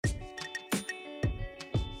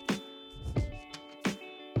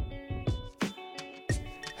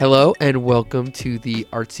Hello and welcome to the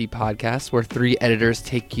Artsy Podcast, where three editors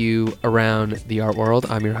take you around the art world.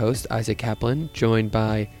 I'm your host, Isaac Kaplan, joined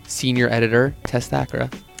by senior editor Tess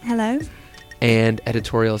Thakra. Hello. And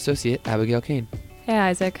editorial associate Abigail Kane. Hey,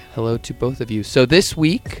 Isaac. Hello to both of you. So this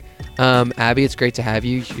week, Abby, it's great to have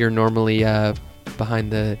you. You're normally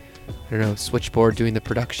behind the, switchboard doing the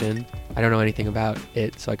production. I don't know anything about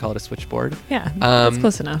it, so I call it a switchboard. Yeah, that's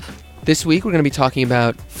close enough. This week, we're going to be talking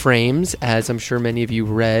about frames. As I'm sure many of you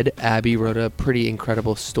read, Abby wrote a pretty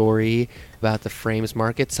incredible story about the frames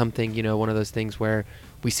market, something, one of those things where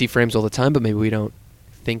we see frames all the time, but maybe we don't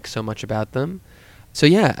think so much about them. So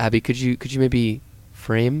yeah, Abby, could you maybe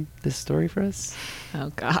frame this story for us?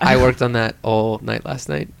 Oh, God. I worked on that all night last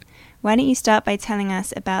night. Why don't you start by telling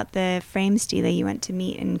us about the frames dealer you went to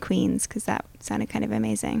meet in Queens, because that sounded kind of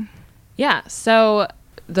amazing. Yeah, so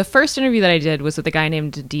the first interview that I did was with a guy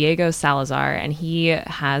named Diego Salazar, and he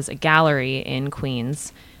has a gallery in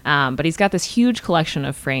Queens, but he's got this huge collection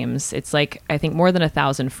of frames. It's like, I think, more than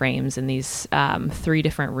 1,000 frames in these 3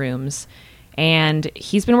 different rooms. And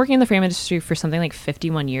he's been working in the frame industry for something like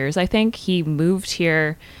 51 years, I think. He moved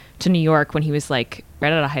here to New York when he was like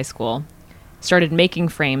right out of high school, started making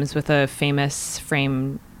frames with a famous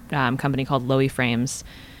frame company called Loewy Frames,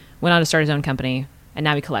 went on to start his own company, and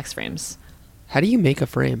now he collects frames. How do you make a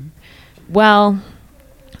frame? Well,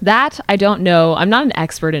 that I don't know. I'm not an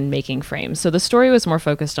expert in making frames. So the story was more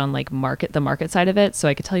focused on like the market side of it. So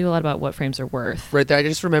I could tell you a lot about what frames are worth. Right there, I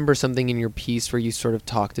just remember something in your piece where you sort of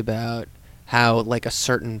talked about how like a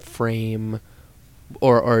certain frame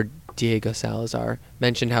or Diego Salazar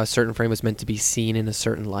mentioned how a certain frame was meant to be seen in a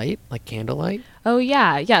certain light, like candlelight. Oh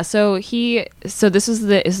yeah. So this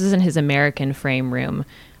is in his American frame room.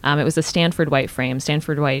 It was a Stanford White frame.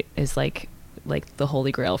 Stanford White is like the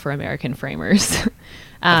holy grail for American framers.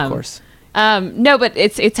 Of course. No, but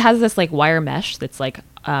it has this like wire mesh that's like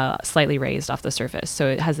slightly raised off the surface. So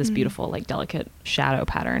it has this beautiful like delicate shadow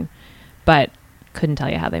pattern, but couldn't tell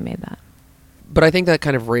you how they made that. But I think that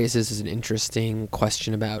kind of raises an interesting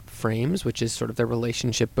question about frames, which is sort of their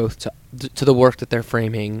relationship both to the work that they're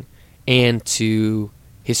framing and to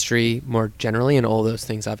history more generally, and all those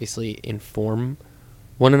things obviously inform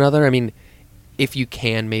one another. I mean, if you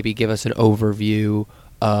can maybe give us an overview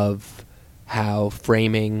of how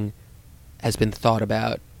framing has been thought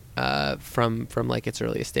about from like its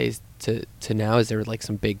earliest days to now. Is there like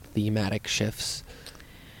some big thematic shifts?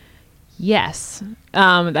 Yes,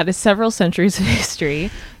 that is several centuries of history.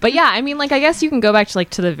 But yeah, I mean, like, I guess you can go back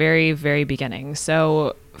to the very, very beginning.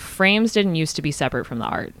 So frames didn't used to be separate from the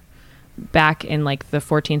art. Back in like the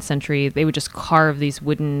 14th century, they would just carve these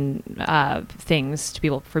wooden things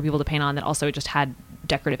for people to paint on that also just had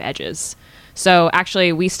decorative edges. So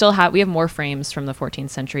actually, we have more frames from the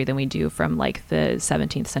 14th century than we do from like the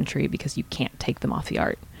 17th century because you can't take them off the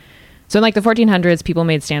art. So in like the 1400s, people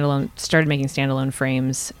started making standalone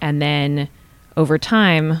frames, and then over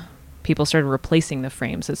time, people started replacing the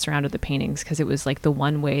frames that surrounded the paintings because it was like the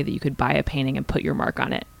one way that you could buy a painting and put your mark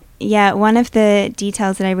on it. Yeah, one of the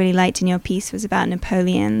details that I really liked in your piece was about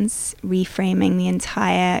Napoleon's reframing the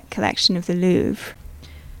entire collection of the Louvre.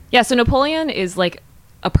 Yeah, so Napoleon is like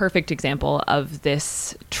a perfect example of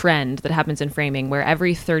this trend that happens in framing where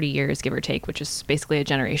every 30 years, give or take, which is basically a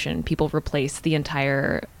generation, people replace the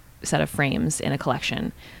entire set of frames in a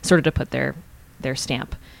collection, sort of to put their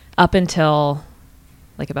stamp. Up until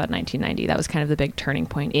like about 1990, that was kind of the big turning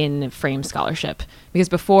point in frame scholarship. Because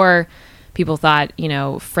before, people thought,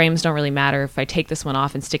 frames don't really matter. If I take this one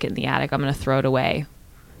off and stick it in the attic, I'm going to throw it away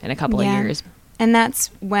in a couple of years. And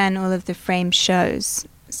that's when all of the frame shows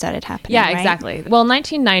started happening, Yeah, right? exactly. Well,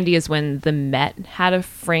 1990 is when the Met had a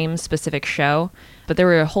frame-specific show, but there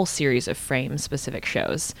were a whole series of frame-specific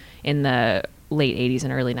shows in the late 80s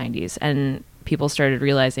and early 90s. And people started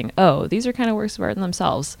realizing, oh, these are kind of works of art in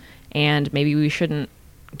themselves, and maybe we shouldn't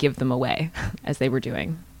give them away as they were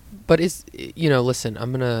doing. But listen,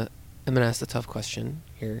 I'm gonna ask the tough question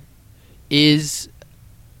here. Is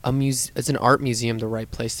an art museum the right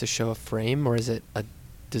place to show a frame, or is it a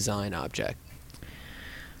design object?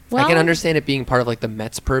 Well, I can understand it being part of like the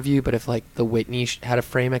Met's purview, but if like the Whitney had a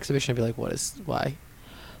frame exhibition, I'd be like, why?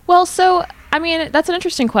 Well, so, I mean, that's an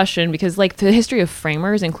interesting question because like the history of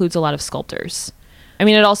framers includes a lot of sculptors. I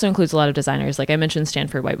mean, it also includes a lot of designers. Like I mentioned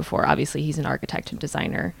Stanford White before. Obviously, he's an architect and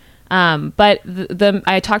designer. But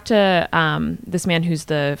I talked to this man who's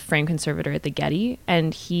the frame conservator at the Getty,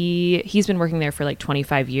 and he's been working there for like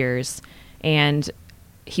 25 years. And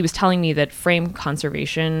he was telling me that frame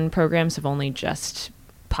conservation programs have only just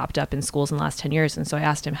popped up in schools in the last 10 years. And so I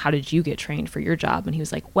asked him, how did you get trained for your job? And he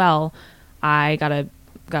was like, well, I got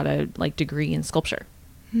a like degree in sculpture.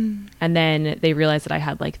 And then they realized that I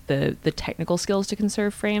had like the technical skills to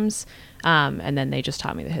conserve frames. And then they just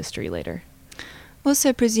taught me the history later.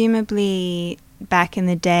 Also, presumably, back in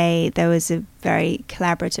the day, there was a very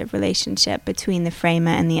collaborative relationship between the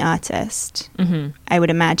framer and the artist. I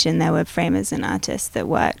would imagine there were framers and artists that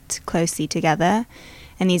worked closely together.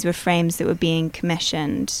 And these were frames that were being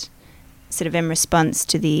commissioned sort of in response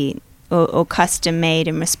to or custom made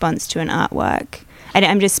in response to an artwork.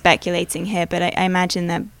 I'm just speculating here, but I imagine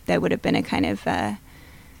that there would have been a kind of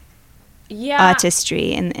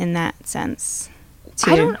artistry in that sense.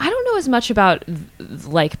 Too. I don't know as much about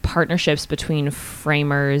like partnerships between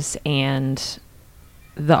framers and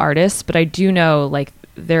the artists, but I do know like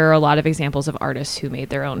there are a lot of examples of artists who made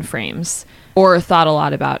their own frames or thought a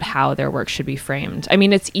lot about how their work should be framed. I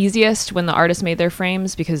mean, it's easiest when the artist made their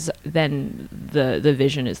frames because then the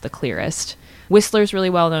vision is the clearest. Whistler's really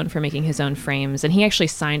well known for making his own frames, and he actually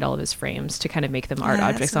signed all of his frames to kind of make them art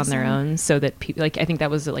objects on their own, so that people, like, I think that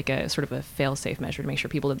was like a sort of a fail-safe measure to make sure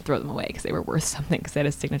people didn't throw them away because they were worth something because they had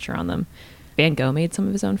a signature on them. Van Gogh made some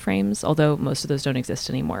of his own frames, although most of those don't exist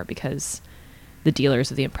anymore because the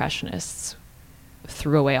dealers of the Impressionists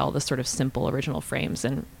threw away all the sort of simple original frames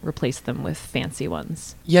and replaced them with fancy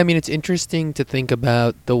ones. Yeah, I mean, it's interesting to think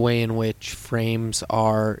about the way in which frames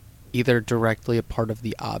are either directly a part of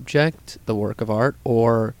the object, the work of art,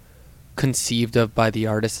 or conceived of by the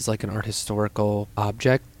artist as like an art historical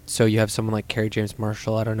object. So you have someone like Kerry James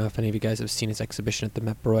Marshall. I don't know if any of you guys have seen his exhibition at the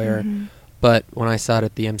Met Breuer, but when I saw it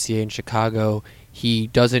at the MCA in Chicago, he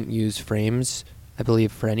doesn't use frames, I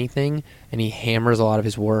believe, for anything, and he hammers a lot of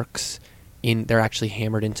his works they're actually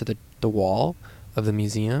hammered into the wall of the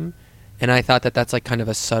museum. And I thought that that's like kind of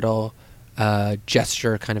a subtle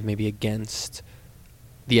gesture, kind of maybe against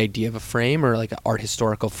the idea of a frame or like art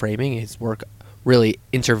historical framing. His work really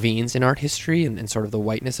intervenes in art history and sort of the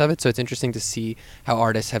whiteness of it. So it's interesting to see how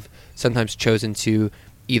artists have sometimes chosen to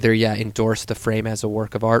either endorse the frame as a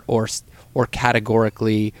work of art or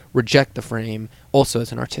categorically reject the frame also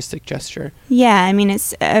as an artistic gesture. Yeah, I mean,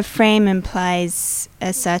 it's a frame implies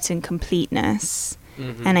a certain completeness,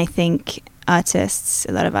 and I think a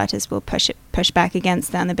lot of artists will push back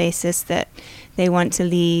against that on the basis that they want to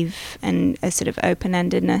leave a sort of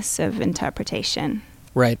open-endedness of interpretation.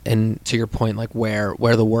 Right, and to your point, like where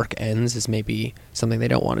the work ends is maybe something they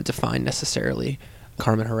don't want to define necessarily.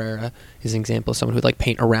 Carmen Herrera is an example of someone who would like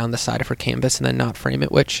paint around the side of her canvas and then not frame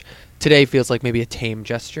it, which today feels like maybe a tame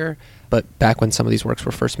gesture, but back when some of these works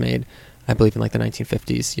were first made, I believe in like the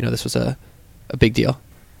 1950s, this was a big deal.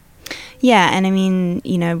 Yeah, and I mean,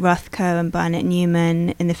 Rothko and Barnett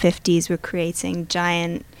Newman in the 50s were creating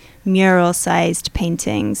giant mural-sized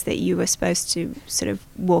paintings that you were supposed to sort of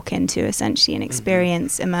walk into essentially and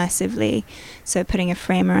experience immersively. So putting a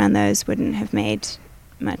frame around those wouldn't have made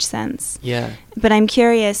much sense. Yeah. But I'm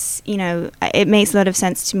curious, it makes a lot of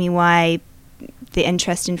sense to me why the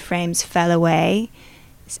interest in frames fell away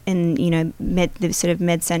in, the sort of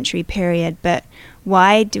mid-century period. But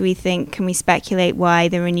why do we think, can we speculate why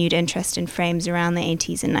the renewed interest in frames around the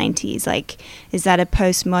 80s and 90s? Like, is that a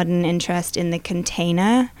postmodern interest in the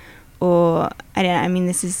container? Or, I don't know, I mean,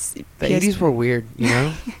 this is... The 80s were weird,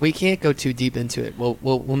 We can't go too deep into it.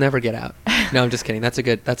 We'll never get out. No, I'm just kidding. That's a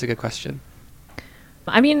good question.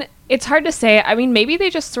 I mean, it's hard to say. I mean, maybe they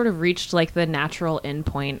just sort of reached like the natural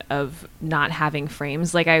endpoint of not having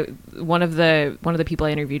frames. Like one of the people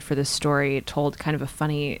I interviewed for this story told kind of a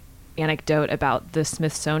funny anecdote about the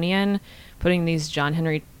Smithsonian putting these John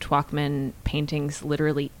Henry Twachtman paintings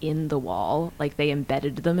literally in the wall. Like they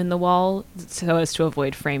embedded them in the wall so as to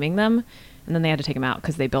avoid framing them. And then they had to take them out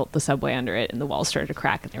because they built the subway under it and the walls started to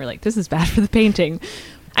crack. And they were like, this is bad for the painting.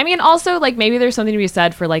 I mean, also, like, maybe there's something to be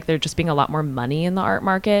said for, like, there just being a lot more money in the art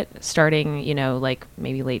market starting, like,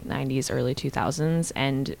 maybe late 90s, early 2000s.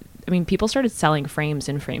 And, I mean, people started selling frames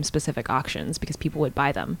in frame-specific auctions because people would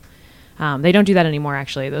buy them. They don't do that anymore,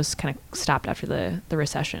 actually. Those kind of stopped after the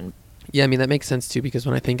recession. Yeah, I mean, that makes sense, too, because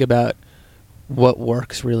when I think about what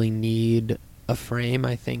works really need a frame,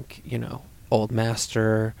 I think, Old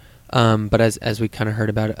Master. But as we kind of heard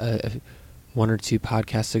about one or two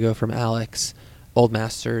podcasts ago from Alex... Old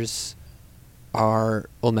Master works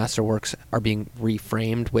are being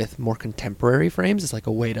reframed with more contemporary frames. It's like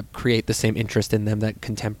a way to create the same interest in them that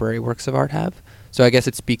contemporary works of art have. So I guess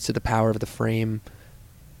it speaks to the power of the frame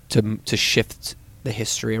to shift the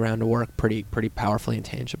history around a work pretty powerfully and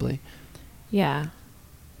tangibly. Yeah.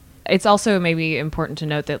 It's also maybe important to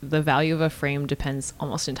note that the value of a frame depends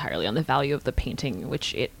almost entirely on the value of the painting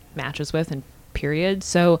which it matches with and period.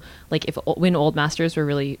 So like when Old Masters were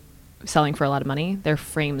really selling for a lot of money, their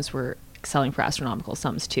frames were selling for astronomical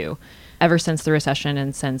sums too. Ever since the recession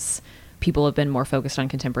and since people have been more focused on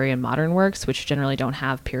contemporary and modern works, which generally don't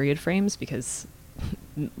have period frames because,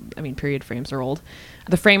 I mean, period frames are old.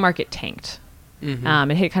 The frame market tanked.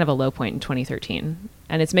 It hit kind of a low point in 2013,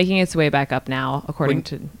 and it's making its way back up now, according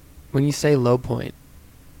to... When you say low point,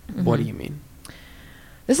 what do you mean?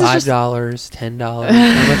 This $5, is just, $10?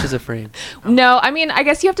 How much is a frame? No, I mean, I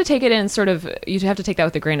guess you have to take it in sort of, you have to take that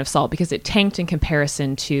with a grain of salt because it tanked in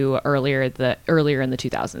comparison to earlier in the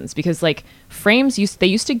 2000s, because like frames they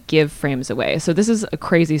used to give frames away. So this is a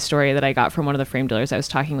crazy story that I got from one of the frame dealers I was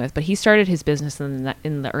talking with, but he started his business in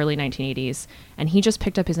the early 1980s, and he just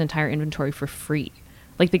picked up his entire inventory for free.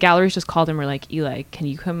 Like the galleries just called him, were like, Eli, can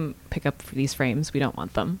you come pick up these frames? We don't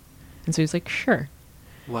want them. And so he's like, sure.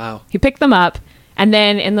 Wow. He picked them up. And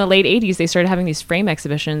then in the late 80s, they started having these frame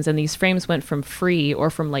exhibitions, and these frames went from free or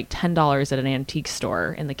from like $10 at an antique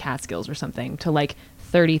store in the Catskills or something to like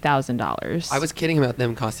 $30,000. I was kidding about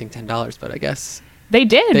them costing $10, but I guess they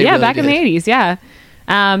did. They yeah, really back in the did. 80s.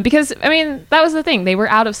 Yeah. Because, I mean, that was the thing. They were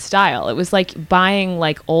out of style. It was like buying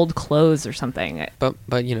like old clothes or something.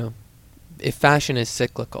 But you know, if fashion is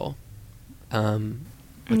cyclical, which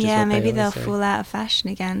is Yeah, what they maybe they'll always say. fall out of fashion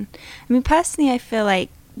again. I mean, personally, I feel like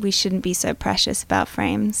we shouldn't be so precious about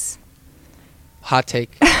frames. Hot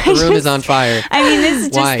take. The room is on fire. I mean, this is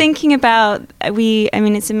just Why? thinking about I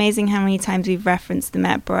mean, it's amazing how many times we've referenced the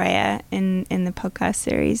Met Breuer in the podcast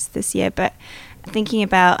series this year. But thinking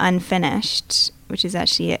about Unfinished, which is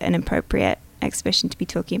actually an appropriate exhibition to be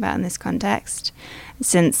talking about in this context,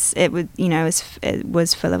 since it would, it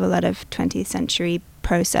was full of a lot of 20th century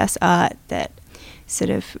process art that sort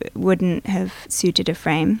of wouldn't have suited a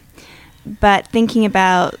frame. But thinking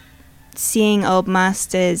about seeing old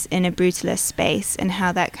masters in a brutalist space and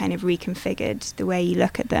how that kind of reconfigured the way you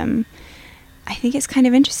look at them, I think it's kind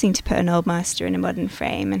of interesting to put an old master in a modern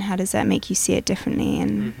frame, and how does that make you see it differently?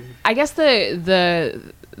 And I guess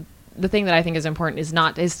the thing that I think is important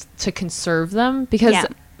is to conserve them, because Yeah.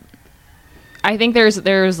 I think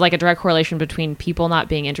there's like a direct correlation between people not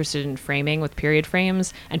being interested in framing with period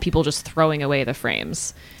frames and people just throwing away the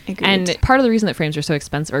frames. Agreed. And part of the reason that frames are so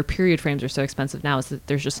expensive, or period frames are so expensive now, is that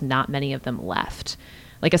there's just not many of them left.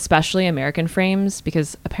 Like especially American frames,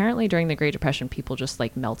 because apparently during the Great Depression, people just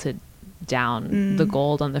like melted down the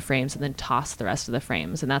gold on the frames and then tossed the rest of the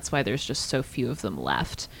frames, and that's why there's just so few of them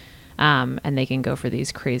left. And they can go for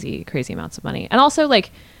these crazy amounts of money. And also,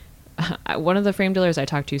 like, one of the frame dealers I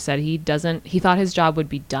talked to said he thought his job would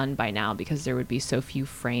be done by now because there would be so few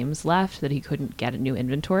frames left that he couldn't get a new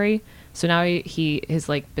inventory. So now his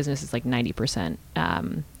like business is like 90%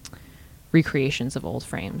 recreations of old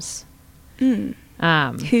frames.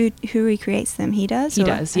 who recreates them? He does? He or-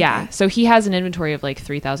 does, yeah. okay. So he has an inventory of like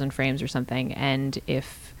 3,000 frames or something, and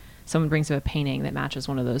if someone brings him a painting that matches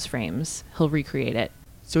one of those frames, he'll recreate it.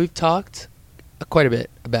 So we've talked quite a bit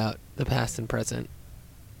about the past and present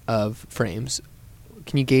of frames.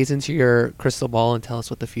 Can you gaze into your crystal ball and tell us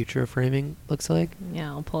what the future of framing looks like? Yeah,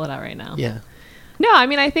 I'll pull it out right now. Yeah. No, I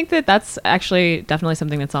mean, I think that's actually definitely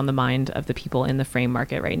something that's on the mind of the people in the frame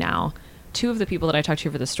market right now. Two of the people that I talked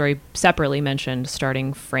to for the story separately mentioned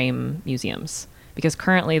starting frame museums, because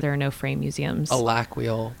currently there are no frame museums. A lack we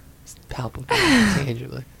all palpably,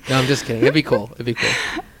 tangibly. No, I'm just kidding. It'd be cool.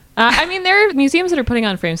 I mean, there are museums that are putting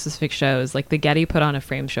on frame-specific shows. Like the Getty put on a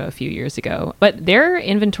frame show a few years ago, but their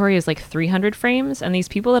inventory is like 300 frames. And these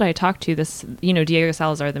people that I talked to, Diego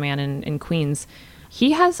Salazar, the man in Queens,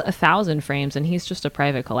 he has 1,000 frames, and he's just a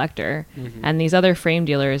private collector. Mm-hmm. And these other frame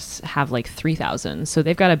dealers have like 3,000, so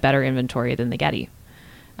they've got a better inventory than the Getty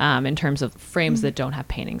in terms of frames that don't have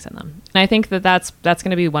paintings in them. And I think that's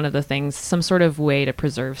going to be one of the things, some sort of way to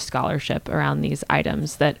preserve scholarship around these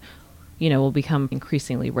items that will become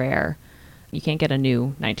increasingly rare. You can't get a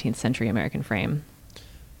new 19th century American frame.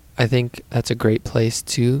 I think that's a great place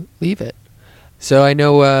to leave it. So I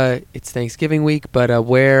know it's Thanksgiving week, but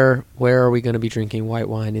where are we going to be drinking white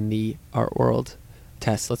wine in the art world?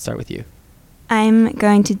 Tess, let's start with you. I'm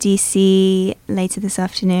going to DC later this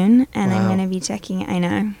afternoon, and I'm Wow. going to be checking. I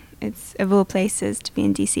know, it's of all places to be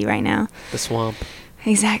in DC right now. The swamp.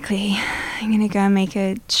 Exactly. I'm going to go and make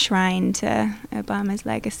a shrine to Obama's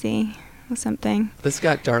legacy or something. This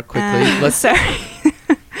got dark quickly. Sorry.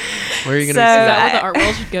 Where are you going So, to Is be? that what the art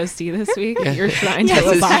world should go see this week? Yeah. Your shrine to Yes,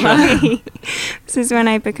 Obama. exactly. This is when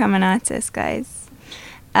I become an artist, guys.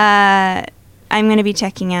 I'm going to be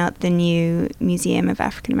checking out the new Museum of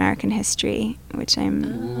African American History, which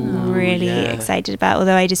I'm really yeah. excited about,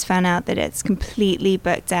 although I just found out that it's completely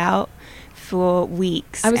booked out for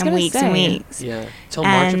weeks I was and gonna weeks and say. weeks. Yeah, till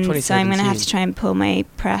March of And 2017. so I'm going to have to try and pull my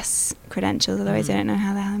press credentials, otherwise I don't know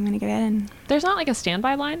how the hell I'm going to get in. There's not like a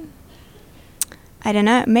standby line? I don't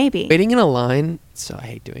know, maybe. Waiting in a line, so I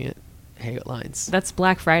hate doing it. lines. That's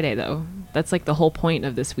Black Friday, though. That's like the whole point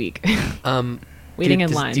of this week. Waiting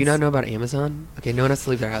in lines. Do you not know about Amazon? Okay, no one has to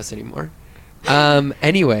leave their house anymore.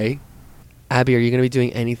 Anyway, Abby, are you going to be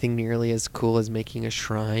doing anything nearly as cool as making a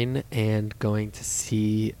shrine and going to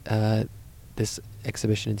see this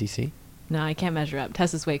exhibition in DC? No, I can't measure up.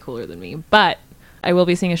 Tess is way cooler than me. But I will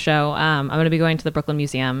be seeing a show. I'm going to be going to the Brooklyn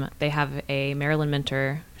Museum. They have a Marilyn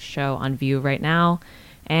Minter show on view right now.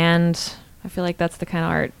 And I feel like that's the kind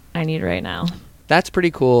of art I need right now. That's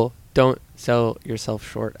pretty cool. Don't sell yourself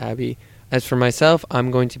short, Abby. As for myself,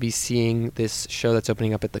 I'm going to be seeing this show that's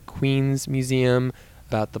opening up at the Queens Museum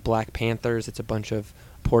about the Black Panthers. It's a bunch of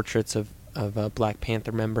portraits of Black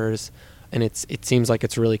Panther members. And it seems like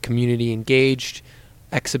it's really community engaged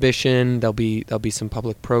exhibition. There'll be some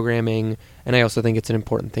public programming, and I also think it's an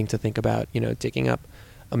important thing to think about, digging up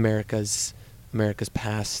America's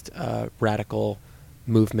past radical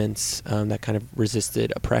movements that kind of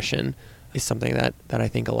resisted oppression is something that I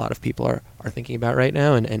think a lot of people are thinking about right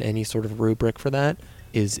now, and any sort of rubric for that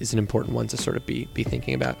is an important one to sort of be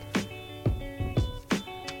thinking about.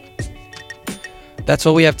 That's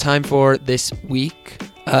all we have time for this week.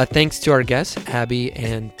 Thanks to our guests, Abby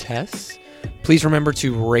and Tess. Please remember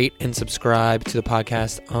to rate and subscribe to the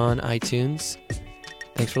podcast on iTunes.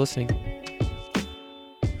 Thanks for listening.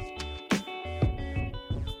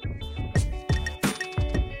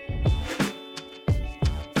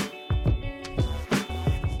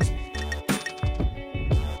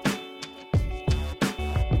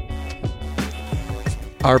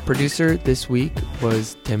 Our producer this week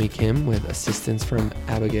was Demi Kim with assistance from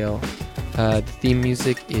Abigail. The theme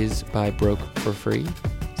music is by Broke for Free.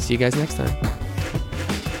 See you guys next time.